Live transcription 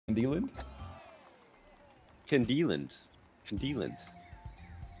Candyland? Candyland.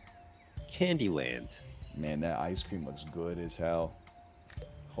 Candyland. Man, that ice cream looks good as hell.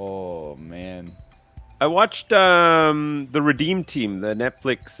 Oh, man. I watched the Redeem Team, the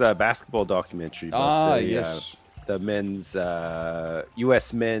Netflix basketball documentary about yes. The men's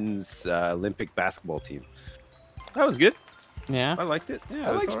U.S. men's Olympic basketball team. That was good. Yeah, I liked it. Yeah,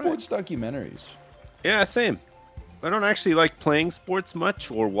 I like sports documentaries. Yeah, same. I don't actually like playing sports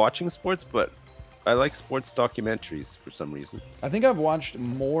much or watching sports, but I like sports documentaries for some reason. I think I've watched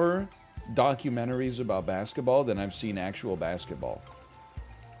more documentaries about basketball than I've seen actual basketball.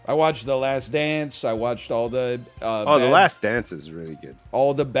 I watched The Last Dance. I watched all the The Last Dance is really good.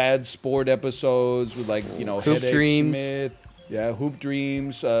 All the bad sport episodes with, like, you know, Hoop Dreams. Smith. Yeah, Hoop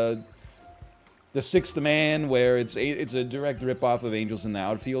Dreams. The Sixth Man, where it's a direct ripoff of Angels in the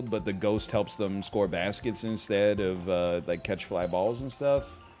Outfield, but the ghost helps them score baskets instead of like catch fly balls and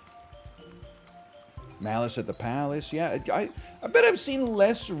stuff. Malice at the Palace. Yeah, I bet I've seen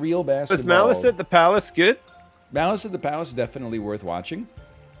less real basketball. Was Malice at the Palace good? Malice at the Palace definitely worth watching.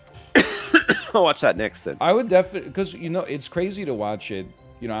 I'll watch that next then. I would definitely, because, you know, it's crazy to watch it.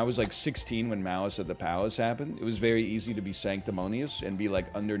 You know, I was like 16 when Malice at the Palace happened. It was very easy to be sanctimonious and be like,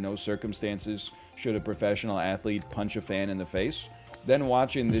 under no circumstances should a professional athlete punch a fan in the face. Then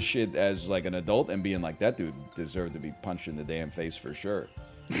watching this shit as like an adult and being like, that dude deserved to be punched in the damn face for sure.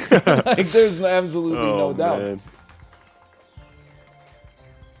 Like, there's absolutely no doubt. Man.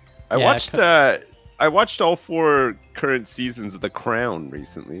 I watched all 4 current seasons of The Crown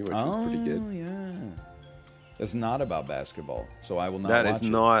recently, which was pretty good. Oh, yeah. That's not about basketball, so I will not That watch is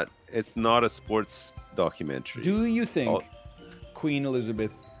it. not, it's not a sports documentary. Do you think Queen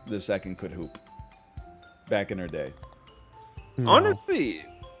Elizabeth II could hoop back in her day? No. Honestly,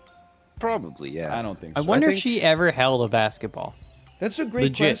 probably, yeah. I don't think so. I wonder if she ever held a basketball. That's a great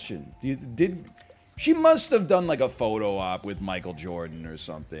Legit. question. She must have done like a photo op with Michael Jordan or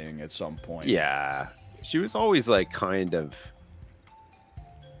something at some point. Yeah. She was always like kind of...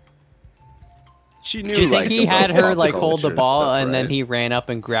 She knew. Do you think like, he about had her pop like hold the culture ball stuff, and then right? he ran up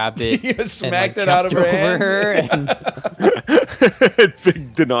and grabbed it He and smacked like, it out of jumped her over hand? her and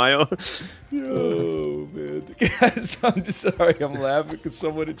Big denial. Oh, man. Guys, I'm just sorry. I'm laughing because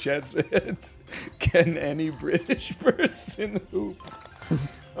someone in chat said, can any British person hoop?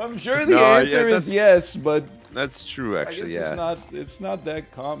 I'm sure the answer is yes, but... That's true, actually, I guess yeah. it's not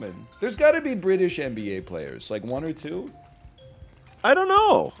that common. There's got to be British NBA players, like 1 or 2. I don't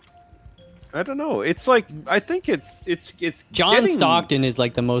know. It's like, I think it's John getting, Stockton is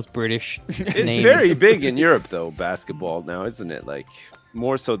like the most British It's name. very big in Europe, though, basketball now, isn't it? Like,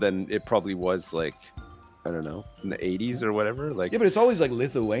 more so than it probably was, like, I don't know, in the 80s or whatever. Like, Yeah, but it's always like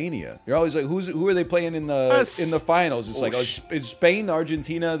Lithuania. You're always like, who are they playing in the finals? It's like, it's Spain,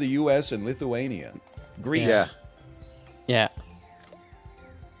 Argentina, the U.S., and Lithuania. Greece. Yeah. Yeah.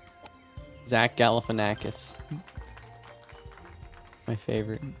 Zach Galifianakis. My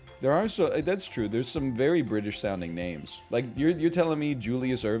favorite. There are that's true. There's some very British sounding names. Like you're telling me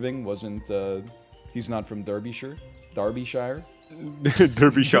Julius Erving wasn't he's not from Derbyshire? Derbyshire?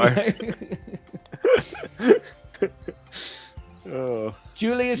 Derbyshire. Oh.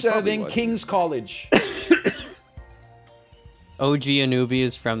 Julius Erving, King's College. OG Anubi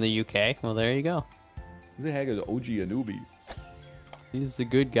is from the UK. Well, there you go. Who the heck is OG Anubi? He's a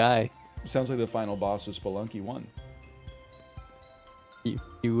good guy. Sounds like the final boss of Spelunky 1.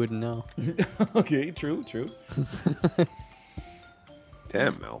 You wouldn't know. Okay, true.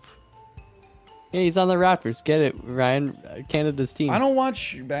 Damn, Melf. Yeah, he's on the Raptors. Get it, Ryan. Canada's team. I don't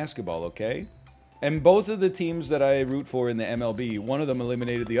watch basketball, okay? And both of the teams that I root for in the MLB, one of them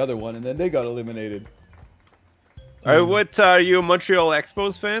eliminated the other one, and then they got eliminated. All right, what are you a Montreal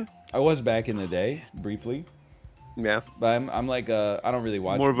Expos fan? I was back in the day, briefly. Yeah. But I'm like, I don't really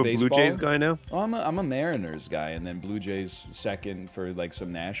watch More of a baseball. Blue Jays guy now? Oh, I'm a Mariners guy, and then Blue Jays second for like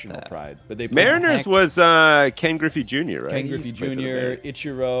some national pride. But they Mariners was Ken Griffey Jr., right? Ken Griffey Jr.,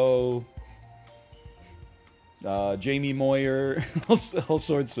 Ichiro, Jamie Moyer, all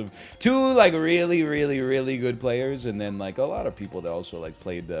sorts of 2 like really good players, and then like a lot of people that also like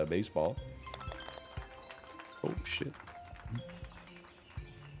played baseball. Oh shit!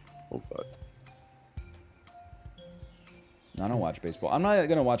 Oh god! I don't watch baseball. I'm not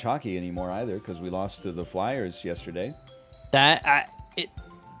gonna watch hockey anymore either because we lost to the Flyers yesterday. It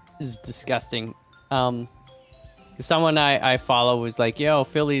is disgusting. Someone I follow was like, "Yo,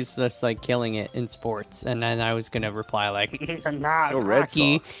 Philly's just like killing it in sports," and then I was gonna reply like, "Not Red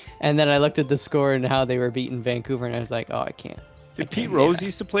hockey," Sox. and then I looked at the score and how they were beating Vancouver, and I was like, "Oh, I can't." Did Pete Rose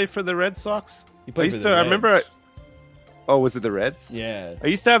used to play for the Red Sox? He played I for the remember. Reds. Oh, was it the Reds? Yeah. I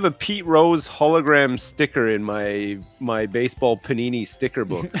used to have a Pete Rose hologram sticker in my baseball Panini sticker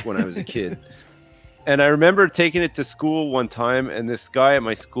book when I was a kid. And I remember taking it to school one time, and this guy at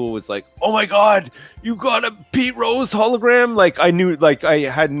my school was like, "Oh my God, you got a Pete Rose hologram!" Like I knew, like I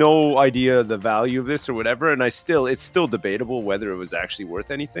had no idea the value of this or whatever, and it's still debatable whether it was actually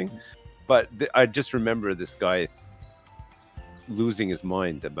worth anything. But I just remember this guy losing his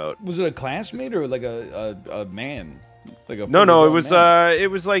mind about. Was it a classmate or like a man? Like a No, it full-grown was man?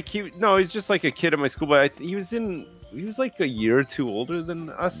 it was like he's just like a kid at my school, but he was like a year or two older than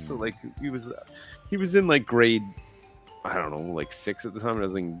us, so like he was in like grade, I don't know, like 6 at the time. I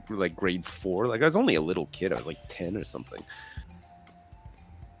was in like grade 4. Like I was only a little kid. I was like 10 or something.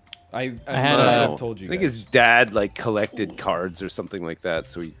 I had might a- have told you. I think guys. his dad like collected cards or something like that,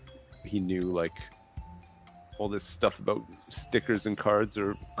 so he knew like all this stuff about stickers and cards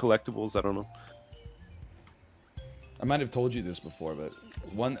or collectibles. I don't know. I might have told you this before, but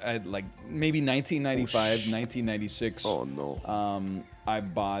like maybe 1995, 1996. Oh no. I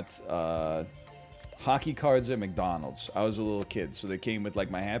bought hockey cards at McDonald's. I was a little kid, so they came with like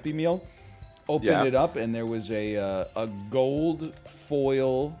my Happy Meal. Opened it up, and there was a gold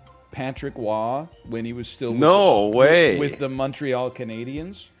foil Patrick Waugh when he was still with the Montreal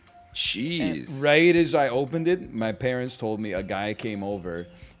Canadiens. Jeez. And right as I opened it, my parents told me a guy came over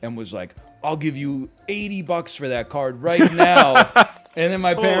and was like, "I'll give you $80 for that card right now." And then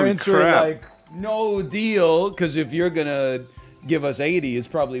my parents were like, "No deal, because if you're gonna give us 80, it's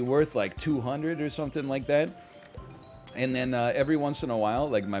probably worth like 200 or something like that." And then every once in a while,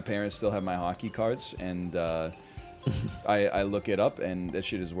 like my parents still have my hockey cards, and I look it up, and that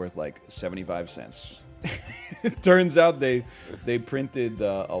shit is worth like 75 cents. It turns out they printed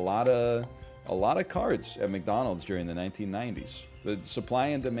a lot of cards at McDonald's during the 1990s. The supply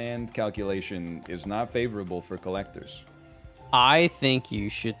and demand calculation is not favorable for collectors. I think you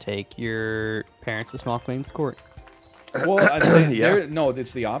should take your parents to small claims court. Well, no,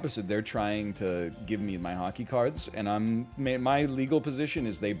 it's the opposite. They're trying to give me my hockey cards, and my legal position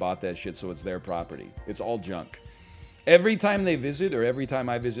is they bought that shit, so it's their property. It's all junk. Every time they visit, or every time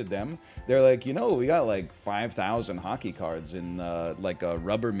I visit them, they're like, we got like 5,000 hockey cards in like a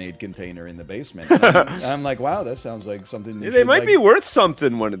Rubbermaid container in the basement. And I'm like, wow, that sounds like something. They might be worth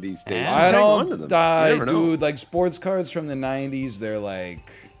something one of these days. I don't die, You never know. dude. Like sports cards from the 90s, they're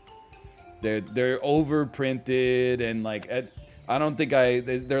like, they're overprinted, and like I don't think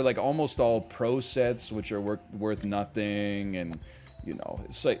they're like almost all pro sets, which are worth nothing, and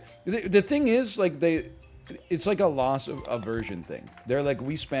it's like the thing is like it's like a loss of aversion thing. They're like,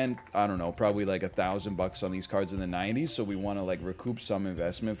 we spent, I don't know, probably like $1,000 on these cards in the 90s, so we want to like recoup some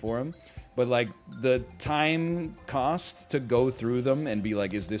investment for them. But like the time cost to go through them and be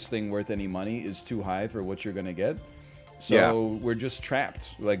like, is this thing worth any money, is too high for what you're gonna get. So we're just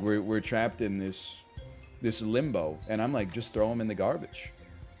trapped. Like we're trapped in this limbo, and I'm like, just throw them in the garbage.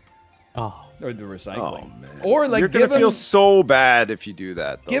 Oh. Or the recycling. Oh, man. Or like you're gonna feel so bad if you do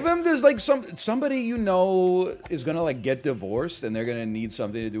that. Though. Give him there's like somebody is gonna like get divorced, and they're gonna need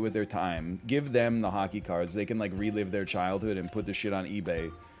something to do with their time. Give them the hockey cards. They can like relive their childhood and put the shit on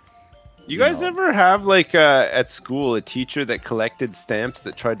eBay. You guys ever have like at school a teacher that collected stamps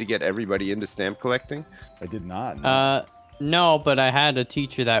that tried to get everybody into stamp collecting? I did not. No, but I had a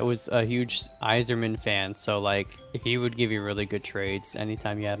teacher that was a huge Iserman fan, so like he would give you really good trades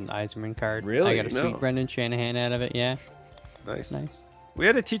anytime you had an Iserman card. Really? I got a sweet Brendan Shanahan out of it. Yeah. Nice. We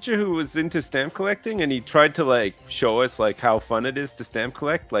had a teacher who was into stamp collecting, and he tried to like show us like how fun it is to stamp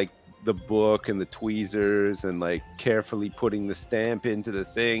collect, like the book and the tweezers, and like carefully putting the stamp into the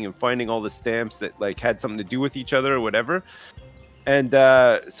thing and finding all the stamps that like had something to do with each other or whatever. And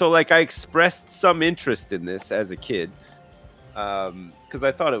so like I expressed some interest in this as a kid. Because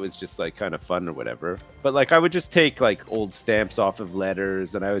I thought it was just like kind of fun or whatever, but like I would just take like old stamps off of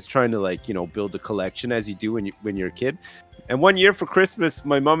letters, and I was trying to like build a collection as you do when you're a kid. And one year for Christmas,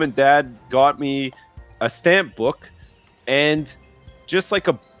 my mom and dad got me a stamp book, and just like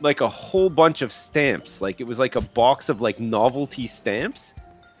a whole bunch of stamps. Like it was like a box of like novelty stamps,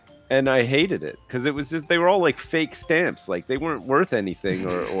 and I hated it because it was just they were all like fake stamps, like they weren't worth anything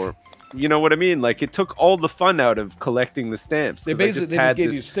or. You know what I mean? Like it took all the fun out of collecting the stamps. They basically just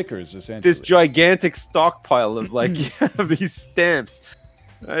gave you stickers, essentially. This gigantic stockpile of like of these stamps.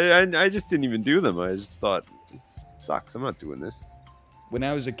 I just didn't even do them. I just thought, this sucks. I'm not doing this. When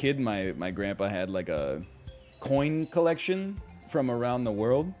I was a kid, my grandpa had like a coin collection from around the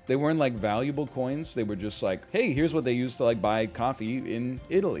world. They weren't like valuable coins. They were just like, hey, here's what they used to like buy coffee in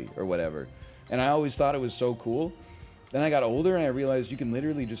Italy or whatever. And I always thought it was so cool. Then I got older and I realized you can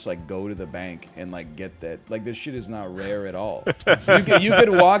literally just like go to the bank and like get that. Like this shit is not rare at all. You could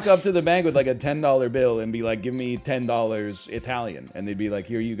walk up to the bank with like a $10 bill and be like, give me $10 Italian. And they'd be like,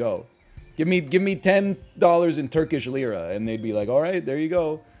 here you go. Give me $10 in Turkish lira. And they'd be like, all right, there you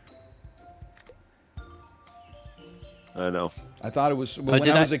go. I know. I thought it was, when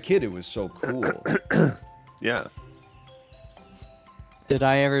I was a kid, it was so cool. Yeah. Did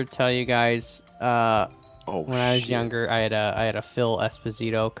I ever tell you guys, when I was shit. younger, I had a Phil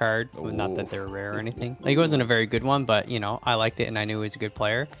Esposito card. Well, not that they're rare or anything. Like, it wasn't a very good one, but, you know, I liked it and I knew he was a good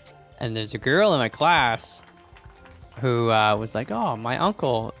player. And there's a girl in my class who was like, oh, my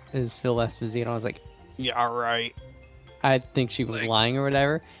uncle is Phil Esposito. I was like, yeah, right. I think she was lying or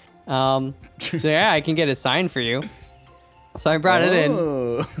whatever. So, yeah, I can get a sign for you. So I brought it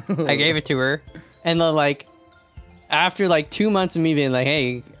in. I gave it to her. And then, like, after, like, 2 months of me being like,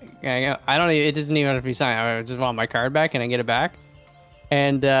 hey, I don't even, it doesn't even have to be signed. I just want my card back. Can I get it back?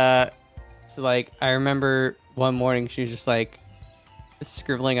 And so like I remember one morning she was just like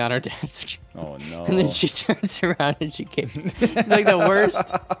scribbling on her desk. Oh no. And then she turns around and she gave like the worst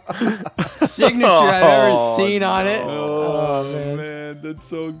signature I've ever seen on it. Oh man, that's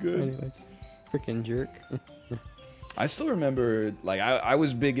so good. Anyways, freaking jerk. I still remember, like, I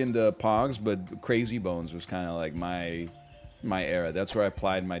was big into Pogs, but Crazy Bones was kind of like my era. That's where I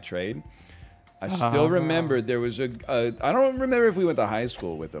applied my trade. I still remember there was I don't remember if we went to high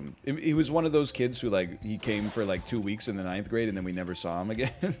school with him. He was one of those kids who, like, he came for like 2 weeks in the 9th grade and then we never saw him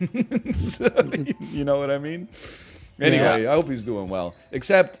again. So, you know what I mean? Anyway, I hope he's doing well.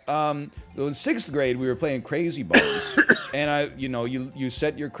 Except, in 6th grade, we were playing Crazy Bones. And you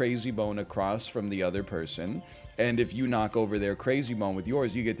set your Crazy Bone across from the other person. And if you knock over their Crazy Bone with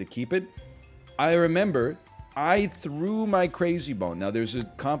yours, you get to keep it. I remember I threw my Crazy Bone. Now, there's a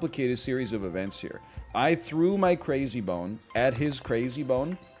complicated series of events here. I threw my Crazy Bone at his Crazy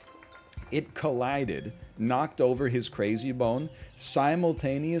Bone. It collided, knocked over his Crazy Bone.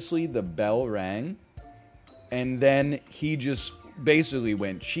 Simultaneously, the bell rang. And then he just basically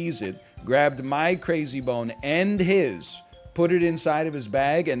went Cheez-It, grabbed my Crazy Bone and his, put it inside of his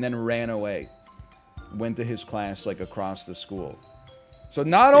bag, and then ran away. Went to his class, like, across the school. So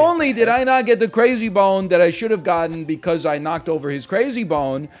not only did I not get the Crazy Bone that I should have gotten because I knocked over his Crazy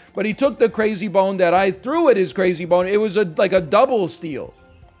Bone, but he took the Crazy Bone that I threw at his Crazy Bone. It was like a double steal.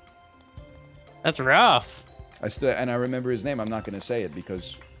 That's rough. I remember his name. I'm not going to say it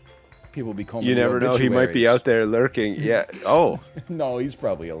because people be calling. You never know. He might be out there lurking. Yeah. Oh. No, he's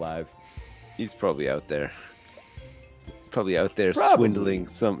probably alive. He's probably out there. Probably out there Probably. swindling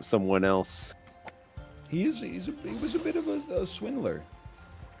someone else. He was a bit of a swindler.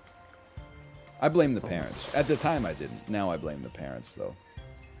 I blame the parents. At the time, I didn't. Now I blame the parents, though.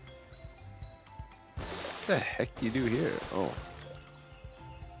 What the heck do you do here? Oh.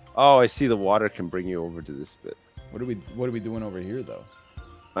 Oh, I see the water can bring you over to this bit. What are we doing over here, though?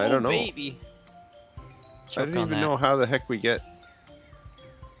 I don't know. Baby. I didn't even know how the heck we get.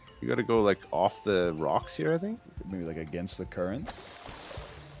 You gotta go like off the rocks here, I think. Maybe like against the current.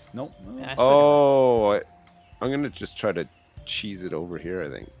 Nope. No. Yeah, Oh, I'm gonna just try to cheese it over here, I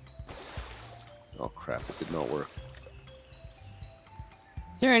think. Oh crap! It did not work.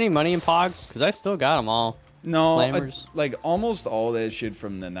 Is there any money in Pogs? Because I still got them all. No, Slammers. like almost all that shit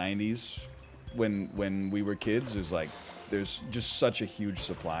from the 90s when we were kids is like there's just such a huge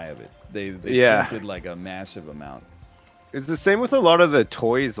supply of it. They printed like a massive amount. It's the same with a lot of the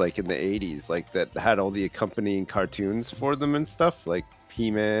toys like in the 80s, like that had all the accompanying cartoons for them and stuff, like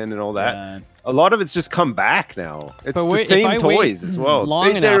He-Man and all that. Yeah. A lot of it's just come back now. It's But the wait, same if I wait toys as well.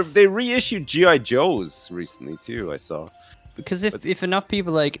 long enough- They reissued G.I. Joes recently too, I saw. Because if enough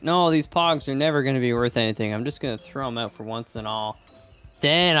people are like, no, these Pogs are never going to be worth anything, I'm just going to throw them out for once and all,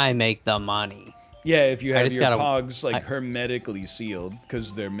 then I make the money. Yeah, if you have just your gotta- Pogs like hermetically sealed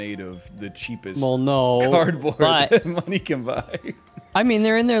because they're made of the cheapest Well, no. cardboard but, that money can buy. I mean,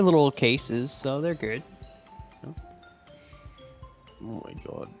 they're in their little cases, so they're good. Oh my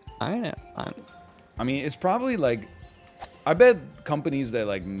god. I know. I mean, it's probably like, I bet companies that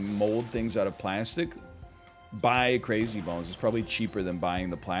like mold things out of plastic buy Crazy Bones. It's probably cheaper than buying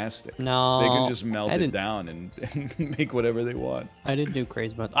the plastic. No. They can just melt I it didn't- down and make whatever they want. I didn't do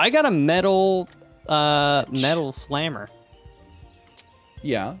Crazy Bones. I got a metal slammer.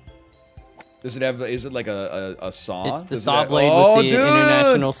 Yeah. Does it have? Is it like a saw? It's the Does it saw have- blade Oh, with the dude!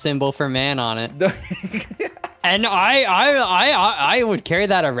 international symbol for man on it. And I would carry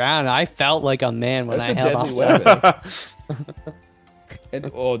that around. I felt like a man when That's I a held deadly off. weapon. And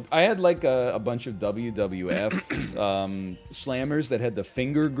I had like a bunch of WWF slammers that had the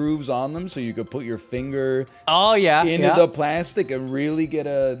finger grooves on them, so you could put your finger Oh yeah, into the plastic and really get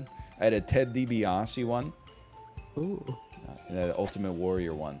a. I had a Ted DiBiase one. Ooh. And an Ultimate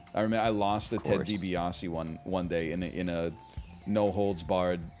Warrior one. I remember I lost the Ted DiBiase one day in a no holds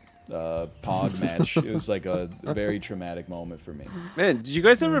barred pog match. It was like a very traumatic moment for me. Man, did you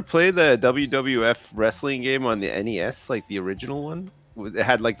guys ever play the WWF wrestling game on the NES, like the original one? It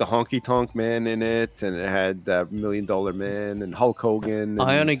had like the Honky Tonk Man in it, and it had $1 Million Man and Hulk Hogan. And...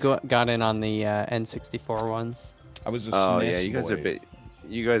 I only got in on the N64 ones. I was a Oh SNES yeah, you guys boy. are big.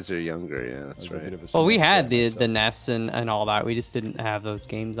 You guys are younger, yeah, that's right. Well, we had the the NES and all that. We just didn't have those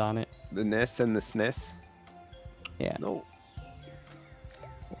games on it. The NES and the SNES. Yeah. No.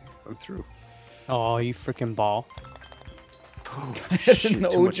 I'm through. Oh, you freaking ball! Oh, An shit, too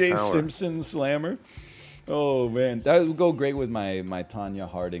much OJ power. Simpson slammer. Oh man, that would go great with my Tanya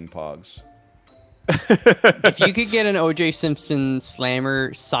Harding pogs. If you could get an OJ Simpson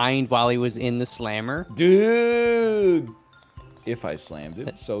slammer signed while he was in the slammer, Dude! If I slammed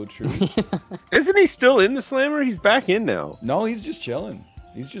it, so true. Isn't he still in the Slammer? He's back in now. No, he's just chilling.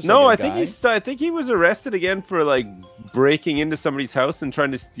 He's just No, like a I think guy. I think he was arrested again for like breaking into somebody's house and trying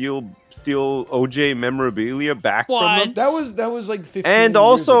to steal OJ memorabilia back from them. What? That was like 15 And years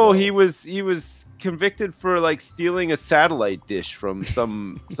also ago. he was convicted for like stealing a satellite dish from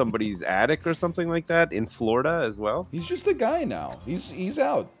somebody's attic or something like that in Florida as well. He's just a guy now. He's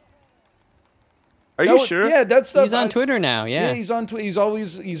out. Are That you was- sure? Yeah, that's stuff. he's on Twitter now. Yeah. He's on Twitter.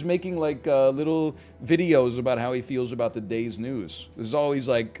 He's making like little videos about how he feels about the day's news. This is always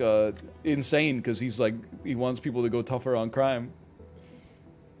like insane because he's like he wants people to go tougher on crime.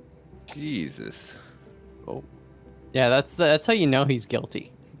 Jesus. Oh. Yeah, that's how you know he's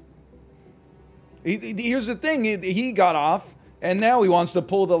guilty. Here's the thing: he got off, and now he wants to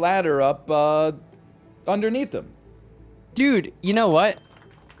pull the ladder up underneath him. Dude, you know what?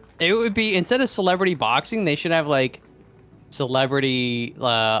 It would be, instead of celebrity boxing, they should have like celebrity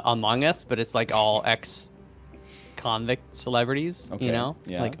Among Us, but it's like all ex-convict celebrities, Okay, you know?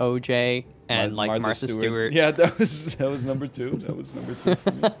 yeah. Like OJ and like Martha Stewart. Yeah, that was number two. That was number two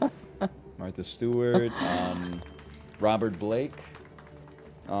for me. Martha Stewart, Robert Blake,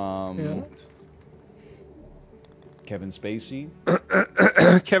 Kevin Spacey.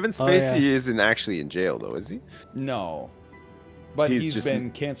 Kevin Oh, Spacey yeah. isn't actually in jail though, is he? No, but He's he's just-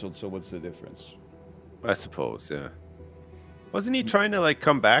 been canceled. So what's the difference? I suppose, yeah. Wasn't he trying to like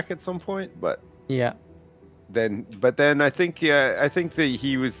come back at some point? But Yeah. then I think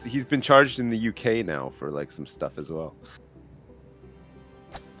that he's been charged in the UK now for like some stuff as well.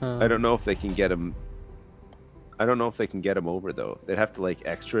 I don't know if they can get him. I don't know if they can get him over though. They'd have to like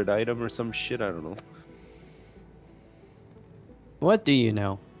extradite him or some shit. I don't know. What do you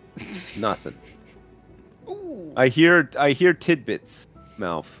know? Nothing. I hear tidbits,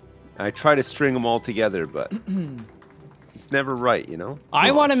 Malf. I try to string them all together, but it's never right, you know.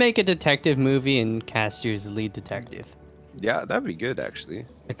 I want to make a detective movie and cast you as the lead detective. Yeah, that'd be good actually. With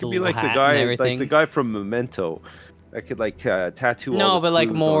It could the be little like the hat and guy, everything. like the guy from Memento. I could like tattoo. all No, the but like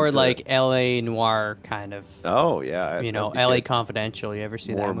clues more onto- like LA noir kind of. Oh yeah, You know, that'd be LA good. Confidential. You ever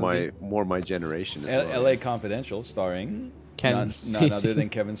see More that movie? my generation. As well. L.A. Confidential, starring Kevin none other Spacey. than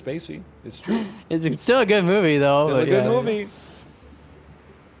Kevin Spacey. It's true. It's still a good movie though. Still a but good yeah. movie.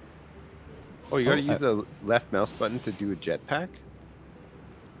 Oh, you gotta use the left mouse button to do a jetpack.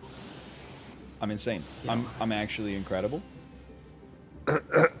 I'm insane. I'm actually incredible.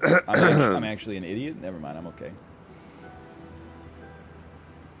 I'm actually an idiot. Never mind. I'm okay.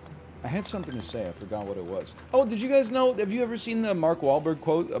 I had something to say. I forgot what it was. Oh, did you guys know? Have you ever seen the Mark Wahlberg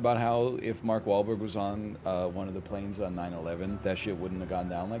quote about how if Mark Wahlberg was on one of the planes on 9/11, that shit wouldn't have gone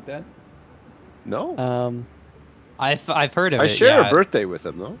down like that? No, I've heard of I it. share yeah. a birthday with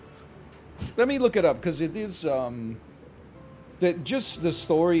him though. Let me look it up because it is. That just the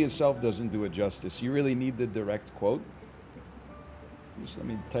story itself doesn't do it justice. You really need the direct quote. Just let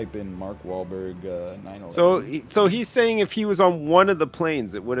me type in Mark Wahlberg 9/11. So he's saying if he was on one of the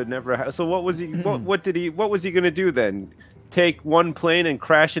planes, it would have never. So what was he? What was he gonna do then? Take one plane and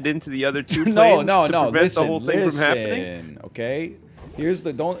crash it into the other two planes no. to prevent Listen, the whole thing from happening? Okay, here's the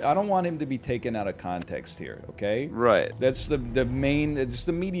I don't want him to be taken out of context here. Okay, Right. That's the main. It's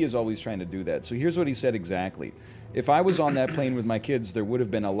the media is always trying to do that. So here's what he said exactly. If I was on that plane with my kids, there would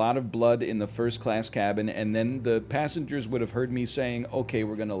have been a lot of blood in the first class cabin, and then the passengers would have heard me saying, "Okay,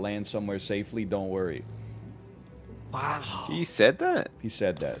 we're gonna land somewhere safely. Don't worry." Wow. He said that. He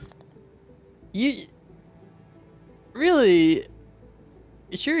said that. You really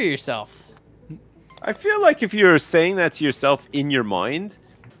sure of yourself? I feel like if you're saying that to yourself in your mind,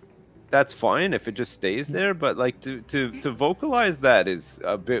 that's fine if it just stays there. But like to vocalize that is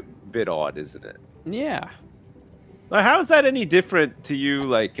a bit odd, isn't it? Yeah. Like, how is that any different to you?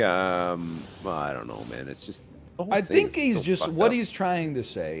 Like, well, I don't know, man. It's just. I think he's so just fucked what up. he's trying to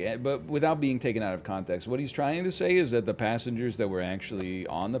say, but without being taken out of context. What he's trying to say is that the passengers that were actually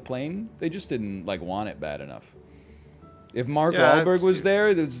on the plane, they just didn't like want it bad enough. If Mark Wahlberg was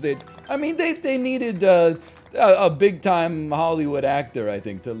there, I mean, they needed a big time Hollywood actor, I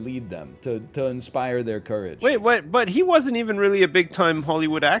think, to lead them, to inspire their courage. Wait, what? But he wasn't even really a big time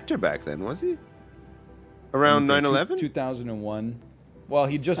Hollywood actor back then, was he? Around 9/11? 2001. Well,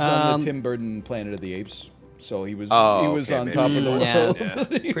 he just done the Tim Burton Planet of the Apes. So he was on maybe. top of the world.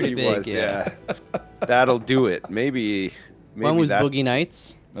 Yeah. Pretty He big, was, yeah. That'll do it. Maybe When was that's... Boogie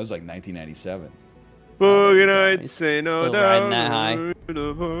Nights? That was like 1997. Boogie Nights, say no Still doubt. riding that high.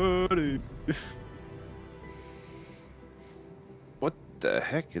 What the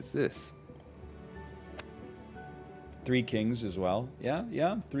heck is this? Three Kings as well.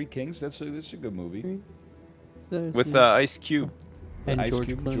 Yeah. Three Kings. That's a good movie. With Ice Cube. And Ice George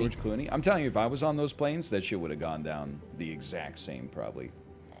Cube, Clooney. George Clooney. I'm telling you, if I was on those planes, that shit would have gone down the exact same, probably.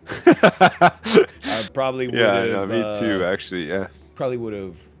 I probably would have. Yeah, no, me too. Actually, yeah. Probably would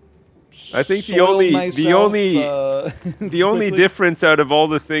have. I think the only quickly. difference out of all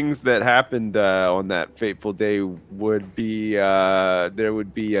the things that happened on that fateful day would be there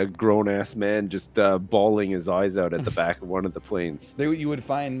would be a grown ass man just bawling his eyes out at the back of one of the planes. You would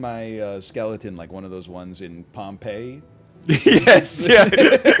find my skeleton like one of those ones in Pompeii. Yes, yeah,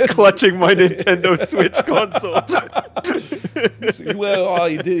 clutching my Nintendo Switch console. Well,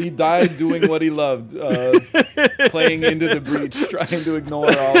 he died doing what he loved, playing into the breach, trying to ignore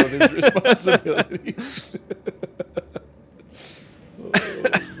all of his responsibilities. Oh,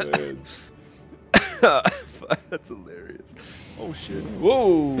 man. That's hilarious. Oh shit!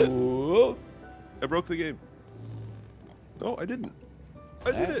 Whoa! I broke the game. No, I didn't.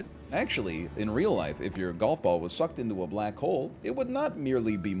 I did it. Actually, in real life, if your golf ball was sucked into a black hole, it would not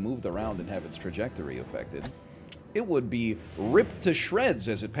merely be moved around and have its trajectory affected. It would be ripped to shreds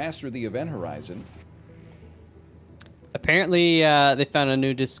as it passed through the event horizon. Apparently, they found a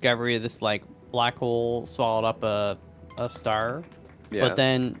new discovery of this like black hole swallowed up a star, Yeah. but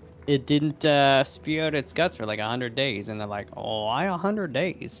then it didn't spew out its guts for like 100 days, and they're like, "Oh, why 100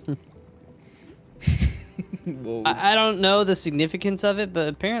 days?" Whoa. I don't know the significance of it, but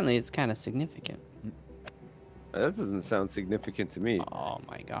apparently it's kind of significant. That doesn't sound significant to me. Oh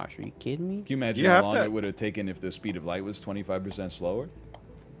my gosh, are you kidding me? Can you imagine You how have long to- it would have taken if the speed of light was 25% slower?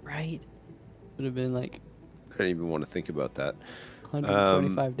 Right? Would have been like I don't even want to think about that.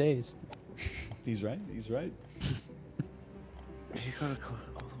 125 days. He's right. He's right. You gotta go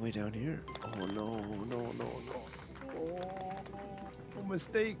all the way down here. Oh no. Oh,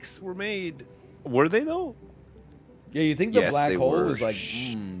 mistakes were made. Were they though? Yeah, you think the Yes, black they hole were. was like,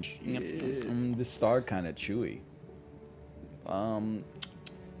 Shit. this star kind of chewy.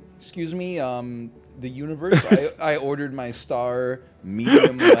 Excuse me, the universe, I ordered my star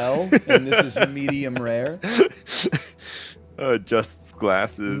medium well, and this is medium rare. Adjusts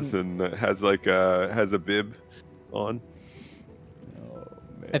glasses and has like has a bib on. Oh,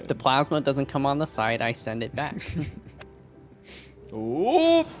 man. If the plasma doesn't come on the side, I send it back.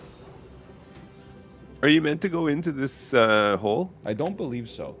 Oh! Are you meant to go into this hole? I don't believe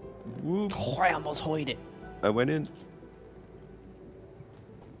so. Whoop. Oh, I almost hoid it. I went in.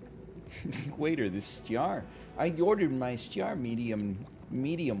 Waiter, this star. I ordered my star medium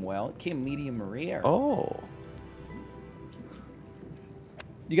well. It came medium rare. Oh.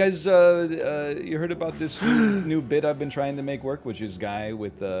 You guys, you heard about this new bit I've been trying to make work, which is guy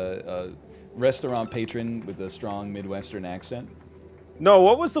with a restaurant patron with a strong Midwestern accent. No,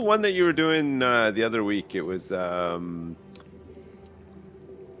 what was the one that you were doing the other week? It was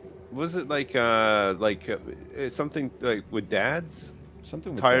it like something like with dads?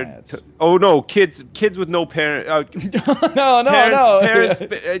 Something with Tired? dads. Oh no, kids with no parent. no. Parents,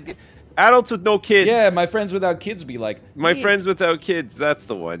 adults with no kids. Yeah, my friends without kids be like. My "Hey, friends without kids. That's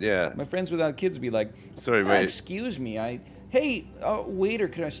the one. Yeah. My friends without kids be like. Sorry, mate. Excuse me, Hey, waiter,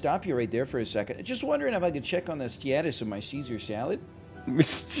 could I stop you right there for a second? Just wondering if I could check on the status of my Caesar salad.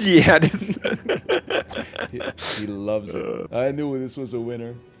 Status. He loves it. I knew this was a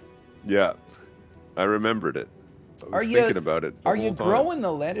winner. Yeah, I remembered it. I was thinking about it. Are you growing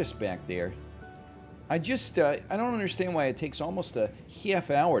the lettuce back there? I just, I don't understand why it takes almost a half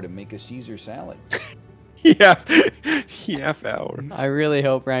hour to make a Caesar salad. Yeah, half hour. I really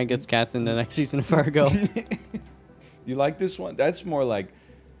hope Ryan gets cast in the next season of Fargo. You like this one? That's more like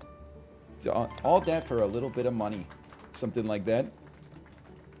All that for a little bit of money. Something like that.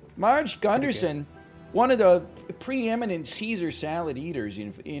 Marge Gunderson, one of the preeminent Caesar salad eaters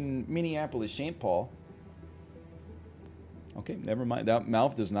in Minneapolis, St. Paul. Okay, never mind. That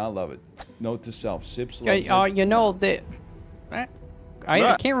mouth does not love it. Note to self: Sips loves it. You know that.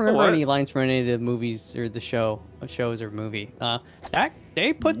 I can't remember any lines from any of the movies or the shows or movie. That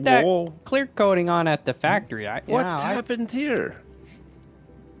they put that clear coating on at the factory. What happened here?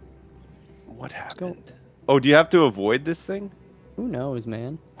 What happened? Oh, do you have to avoid this thing? Who knows,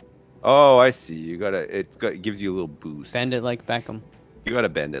 man? Oh, I see. You gotta. It gives you a little boost. Bend it like Beckham. You gotta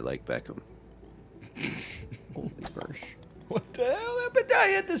bend it like Beckham. Holy gosh. What the hell happened down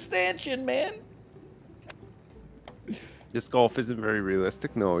at the stanchion, man? Disc golf isn't very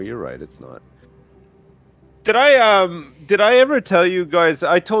realistic. No, you're right. It's not. Did I ever tell you guys?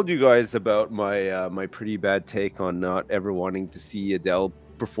 I told you guys about my my pretty bad take on not ever wanting to see Adele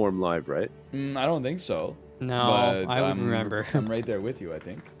perform live, right? I don't think so. No, But I would remember. I'm right there with you, I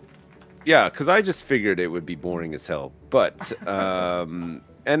think. Yeah, because I just figured it would be boring as hell. But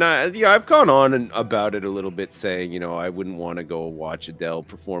and I've gone on and about it a little bit, saying I wouldn't want to go watch Adele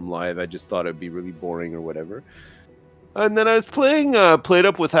perform live. I just thought it'd be really boring or whatever. And then I was played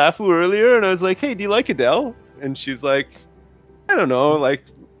up with Hafu earlier, and I was like, "Hey, do you like Adele?" And she's like, "I don't know, like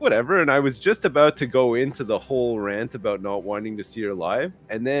whatever." And I was just about to go into the whole rant about not wanting to see her live,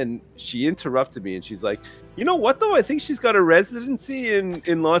 and then she interrupted me, and she's like, "You know what though? I think she's got a residency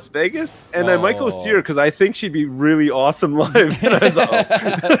in Las Vegas, and I might go see her because I think she'd be really awesome live." And I was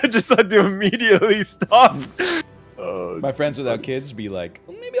like, I just had to immediately stop. My friends without kids be like,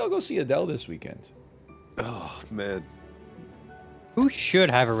 well, maybe I'll go see Adele this weekend. Oh man. Who should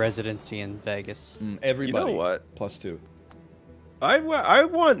have a residency in Vegas? Everybody. You know what? +2. I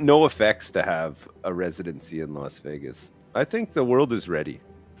want NoFX to have a residency in Las Vegas. I think the world is ready.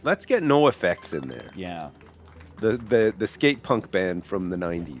 Let's get NoFX in there. Yeah. The skate punk band from the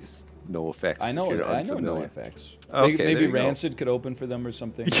 90s. NoFX. I know NoFX. Okay, maybe Rancid could open for them or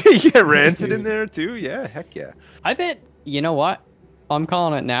something. Yeah, Rancid in there too. Yeah, heck yeah. I bet. You know what? I'm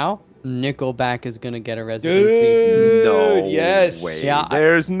calling it now. Nickelback is gonna get a residency. Dude, No yes. way. Yeah,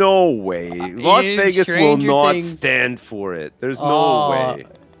 There's no way. Las Vegas will not stand for it. There's no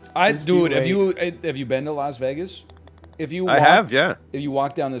way. Dude, have you been to Las Vegas? I have, yeah. If you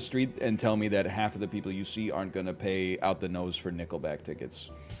walk down the street and tell me that half of the people you see aren't gonna pay out the nose for Nickelback tickets.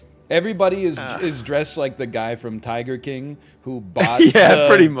 Everybody is dressed like the guy from Tiger King who bought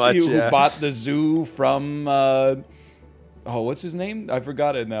pretty much, who bought the zoo from what's his name? I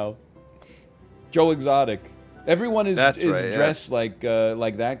forgot it now. Joe Exotic. Everyone is dressed like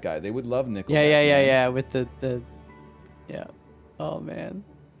that guy. They would love Nickelback. Yeah. With the yeah. Oh man.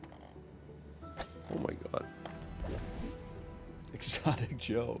 Oh my god. Exotic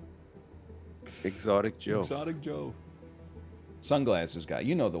Joe. Exotic Joe. Exotic Joe. Sunglasses guy.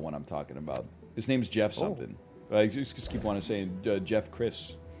 You know the one I'm talking about. His name's Jeff something. I just keep wanting to say Jeff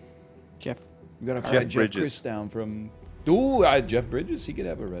Chris. Jeff. We gotta fly Jeff Chris down from. Ooh, Jeff Bridges. He could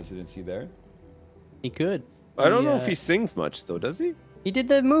have a residency there. He could. I don't know if he sings much though. Does he? He did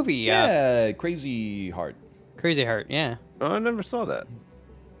the movie. Yeah, Crazy Heart. Crazy Heart. Yeah. Oh, I never saw that.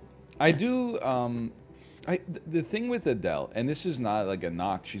 I do. The thing with Adele, and this is not like a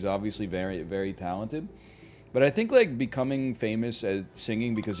knock. She's obviously very, very talented. But I think like becoming famous at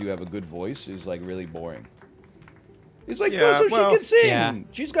singing because you have a good voice is like really boring. It's like, she can sing. Yeah.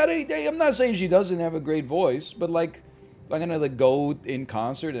 She's got I'm not saying she doesn't have a great voice, but like, I'm gonna like go in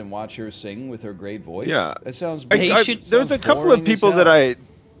concert and watch her sing with her great voice. Yeah, that sounds. There was a couple of people that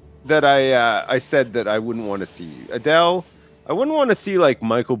I said that I wouldn't want to see. Adele, I wouldn't want to see like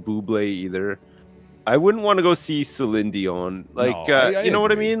Michael Bublé either. I wouldn't want to go see Celine Dion. Like, I you know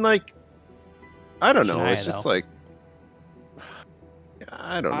what I agree. mean? Like, I don't know. Shania, It's just though. like,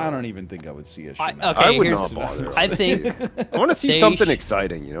 I don't know. I don't even think I would see a Shania. I would here's- not bother. I think I want to see They something sh-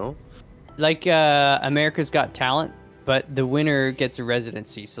 exciting, you know? like America's Got Talent, but the winner gets a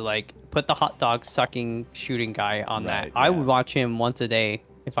residency. So like, put the hot dog sucking shooting guy on Right, that. I yeah. would watch him once a day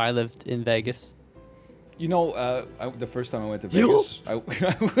if I lived in Vegas. You know, the first time I went to Vegas, I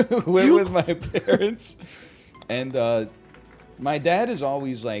went with my parents, and my dad is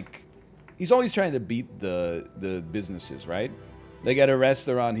always like, he's always trying to beat the businesses, right? They get a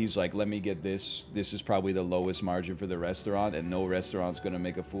restaurant, he's like, let me get this. This is probably the lowest margin for the restaurant, and no restaurant's gonna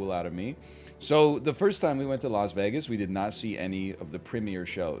make a fool out of me. So the first time we went to Las Vegas, we did not see any of the premiere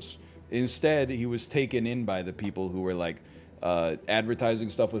shows. Instead, he was taken in by the people who were like advertising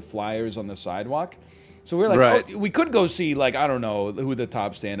stuff with flyers on the sidewalk. So we're like, Right. oh, we could go see, like, I don't know who the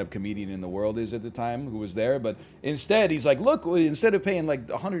top stand-up comedian in the world is at the time who was there, but instead he's like, look, instead of paying like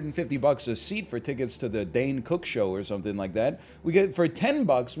 $150 a seat for tickets to the Dane Cook show or something like that, we get for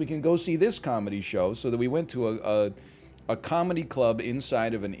 $10 we can go see this comedy show. So that we went to a comedy club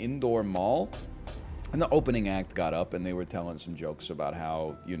inside of an indoor mall. And the opening act got up, and they were telling some jokes about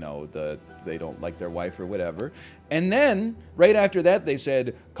how, you know, they don't like their wife or whatever. And then, right after that, they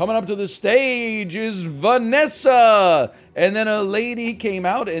said, coming up to the stage is Vanessa! And then a lady came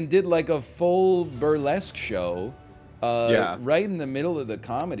out and did, like, a full burlesque show right in the middle of the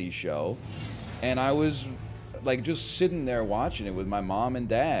comedy show. And I was, like, just sitting there watching it with my mom and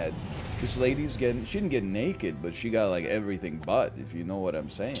dad. This lady's she didn't get naked, but she got like everything but, if you know what I'm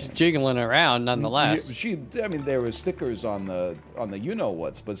saying. Jiggling around nonetheless. I mean, there were stickers on the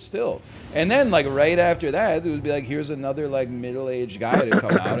you-know-whats, but still. And then, like, right after that, it would be like, here's another, like, middle-aged guy to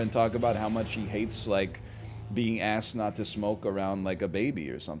come out and talk about how much he hates, like, being asked not to smoke around, like, a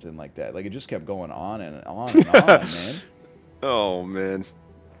baby or something like that. Like, it just kept going on and on and on, man. Oh, man.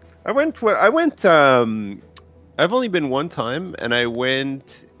 I've only been one time, and I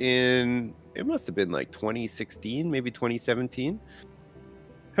went in, it must have been like 2016, maybe 2017.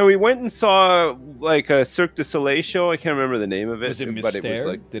 And we went and saw like a Cirque du Soleil show. I can't remember the name of it. Was it but it was Mystère?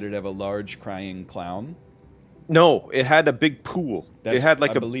 like, Did it have a large crying clown? no, it had a big pool. It had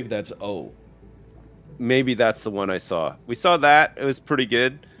like I believe that's O. Maybe that's the one I saw. We saw that. It was pretty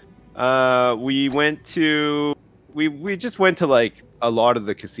good. We just went to like a lot of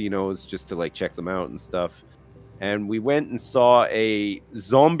the casinos just to like check them out and stuff. And we went and saw a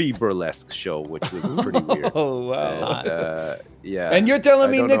zombie burlesque show, which was pretty weird. Oh, wow. And, yeah. And you're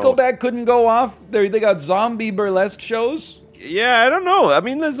telling me I don't know. Nickelback couldn't go off? They got zombie burlesque shows? Yeah, I don't know. I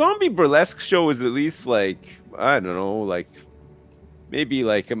mean, the zombie burlesque show is at least like, I don't know, like maybe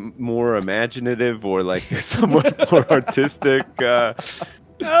like a more imaginative or like somewhat more artistic.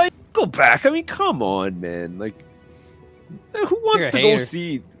 Nickelback. I mean, come on, man. Like, who wants to go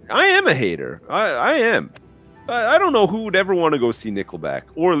see? I am a hater. I am. I don't know who would ever want to go see Nickelback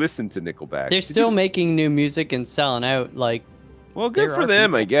or listen to Nickelback. They're still making new music and selling out. Like, well, good for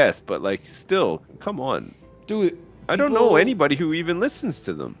them, I guess. But like, still, come on, dude. I don't know anybody who even listens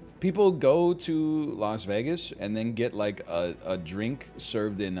to them. People go to Las Vegas and then get like a drink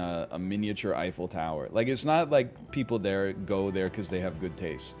served in a miniature Eiffel Tower. Like, it's not like people go there because they have good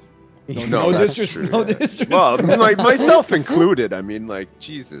taste. No disrespect. Well, myself included. I mean, like,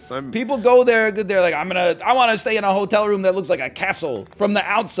 Jesus, People go there. They're like, I want to stay in a hotel room that looks like a castle from the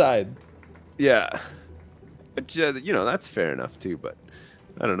outside. Yeah, but you know, that's fair enough too. But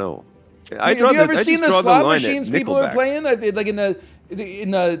I don't know. Have you ever seen the slot machines people are playing? Like in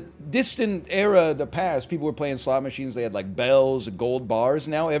the distant era of the past, people were playing slot machines. They had like bells, gold bars.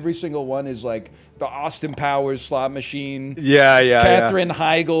 Now every single one is like the Austin Powers slot machine. Yeah. Katherine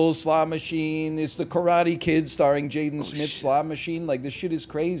Heigl's slot machine. It's the Karate Kid starring Jaden Smith's slot machine. Like, this shit is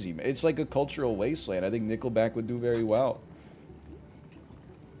crazy. It's like a cultural wasteland. I think Nickelback would do very well.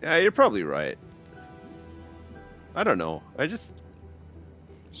 Yeah, you're probably right. I don't know. I just...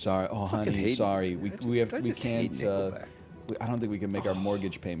 Sorry. Oh, honey, sorry. We can't... I don't think we can make our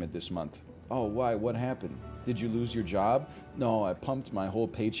mortgage payment this month. Oh, why? What happened? Did you lose your job? No, I pumped my whole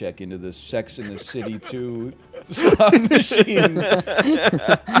paycheck into the Sex and the City 2 slot machine.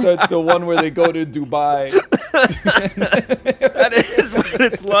 the one where they go to Dubai. That is what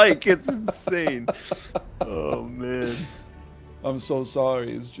it's like. It's insane. Oh, man. I'm so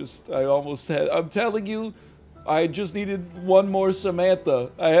sorry. It's just, I'm telling you, I just needed one more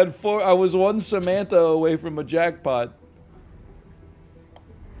Samantha. I was one Samantha away from a jackpot.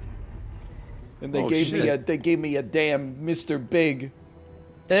 And they gave me a damn Mr. Big.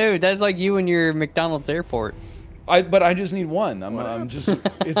 Dude, that's like you and your McDonald's airport. But I just need one.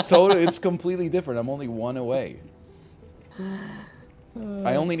 It's completely different. I'm only one away.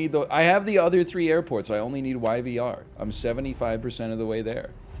 I have the other 3 airports. I only need YVR. I'm 75% of the way there.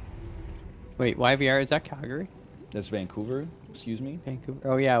 Wait, YVR, is that Calgary? That's Vancouver. Excuse me. Vancouver.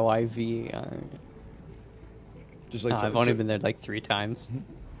 Oh yeah, YV. Just like I've only been there like 3 times.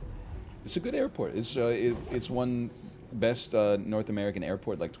 It's a good airport. It's won best North American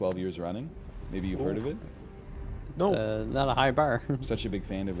airport like 12 years running. Maybe you've heard of it. No, not a high bar. Such a big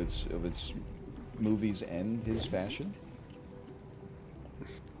fan of its movies and his fashion.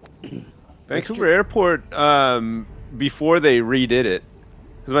 Vancouver Airport, before they redid it,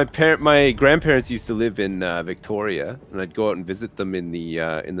 because my grandparents used to live in Victoria, and I'd go out and visit them in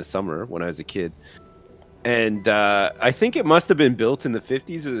the summer when I was a kid. and I think it must have been built in the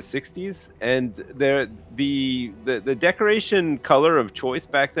 50s or the 60s. And the decoration color of choice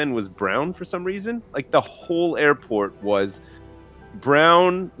back then was brown for some reason. Like the whole airport was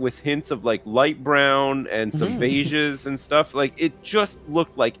brown with hints of like light brown and some beiges and stuff. Like it just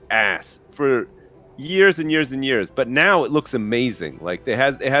looked like ass for years and years and years. But now it looks amazing. Like it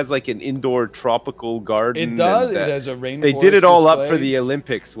has like an indoor tropical garden. It does. It has a rainforest. They did it all display. up for the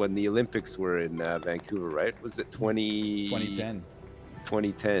Olympics when the Olympics were in Vancouver, right? Was it 2010?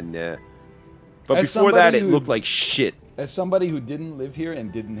 2010, yeah. But As before that, it who- looked like shit. As somebody who didn't live here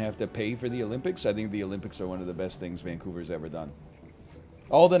and didn't have to pay for the Olympics, I think the Olympics are one of the best things Vancouver's ever done.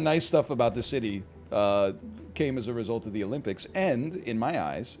 All the nice stuff about the city came as a result of the Olympics, and in my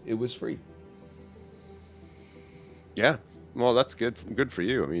eyes, it was free. Yeah, well, that's good. Good for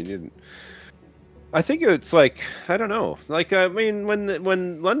you. I mean, you didn't. I think it's like I don't know. Like I mean,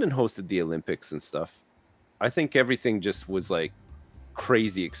 when London hosted the Olympics and stuff, I think everything just was like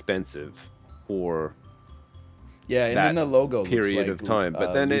crazy expensive for Yeah, and that then the logo period looks like, of time.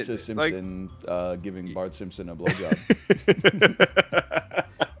 But then Lisa it Simpson giving Bart Simpson a blowjob.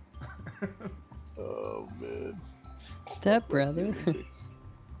 Oh man. Step brother.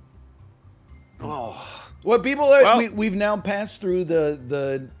 Oh. What people are, Well- we've now passed through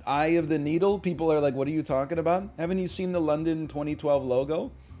the eye of the needle. People are like, what are you talking about? Haven't you seen the London 2012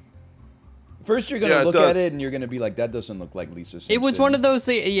 logo? First, you're going to Yeah, it look does. at it and you're going to be like, that doesn't look like Lisa Simpson. It was one of those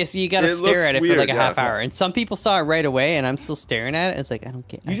things. Yes, you got to It stare looks at it for weird, like a yeah. half hour, and some people saw it right away, and I'm still staring at it. It's like I don't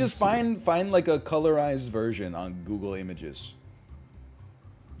get. You just find like a colorized version on Google Images.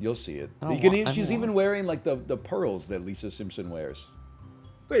 You'll see it. I don't You can, want- I she's don't even wearing like the pearls that Lisa Simpson wears.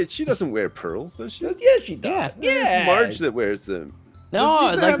 Wait, she doesn't wear pearls, does she? Yeah, she does. Yeah. It's Marge that wears them. No, Does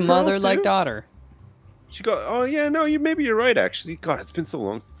Lisa like have mother, pearls like too? daughter. She got. Oh yeah, no, maybe you're right. Actually, God, it's been so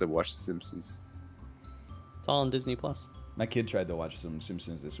long since I watched The Simpsons. It's all on Disney Plus. My kid tried to watch some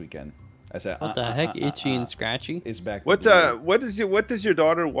Simpsons this weekend. I said, What the heck, itchy and scratchy? It's back. to What Blu-ray. what does your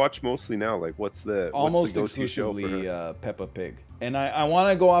daughter watch mostly now? Like, what's the Almost go-to show for exclusively her? Peppa Pig. And I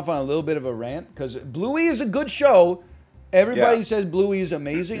want to go off on a little bit of a rant because Bluey is a good show. Everybody Yeah. says Bluey is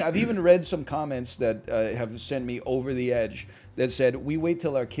amazing. I've even read some comments that have sent me over the edge that said, we wait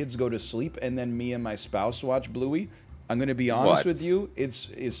till our kids go to sleep and then me and my spouse watch Bluey. I'm going to be honest What? with you. It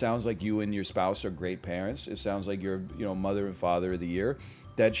sounds like you and your spouse are great parents. It sounds like you're, mother and father of the year.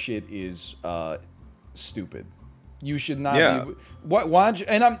 That shit is stupid. You should not Yeah. be watch.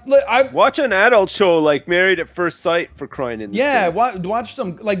 And I Watch an adult show like Married at First Sight for crying in the yeah, face. watch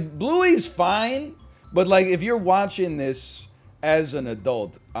some like Bluey's fine, but like if you're watching this as an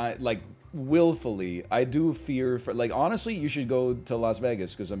adult, I like willfully, I do fear for like honestly, you should go to Las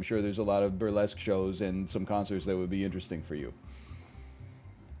Vegas because I'm sure there's a lot of burlesque shows and some concerts that would be interesting for you.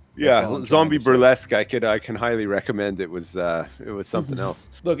 That's all I'm Yeah, trying Zombie to say. Burlesque. I can highly recommend. It was something else.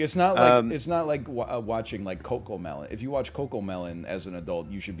 Look, it's not like watching like Coco Melon. If you watch Coco Melon as an adult,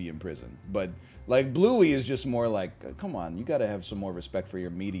 you should be in prison. But like Bluey is just more like, come on, you got to have some more respect for your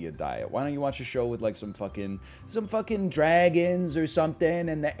media diet. Why don't you watch a show with like some fucking dragons or something,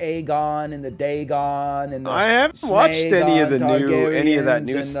 and the Aegon and the Dagon and the I haven't watched any of that Targaryens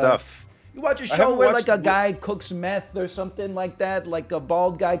new and, stuff. You watch a I show haven't where watched like a the- guy cooks meth or something like that, like a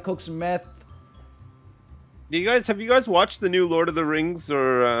bald guy cooks meth. Have you guys watched the new Lord of the Rings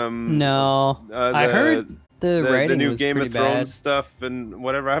or No, I heard the writing the new was Game pretty of Thrones bad. stuff and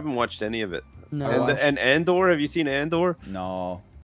whatever? I haven't watched any of it. No, I watched- And Andor, have you seen Andor? No.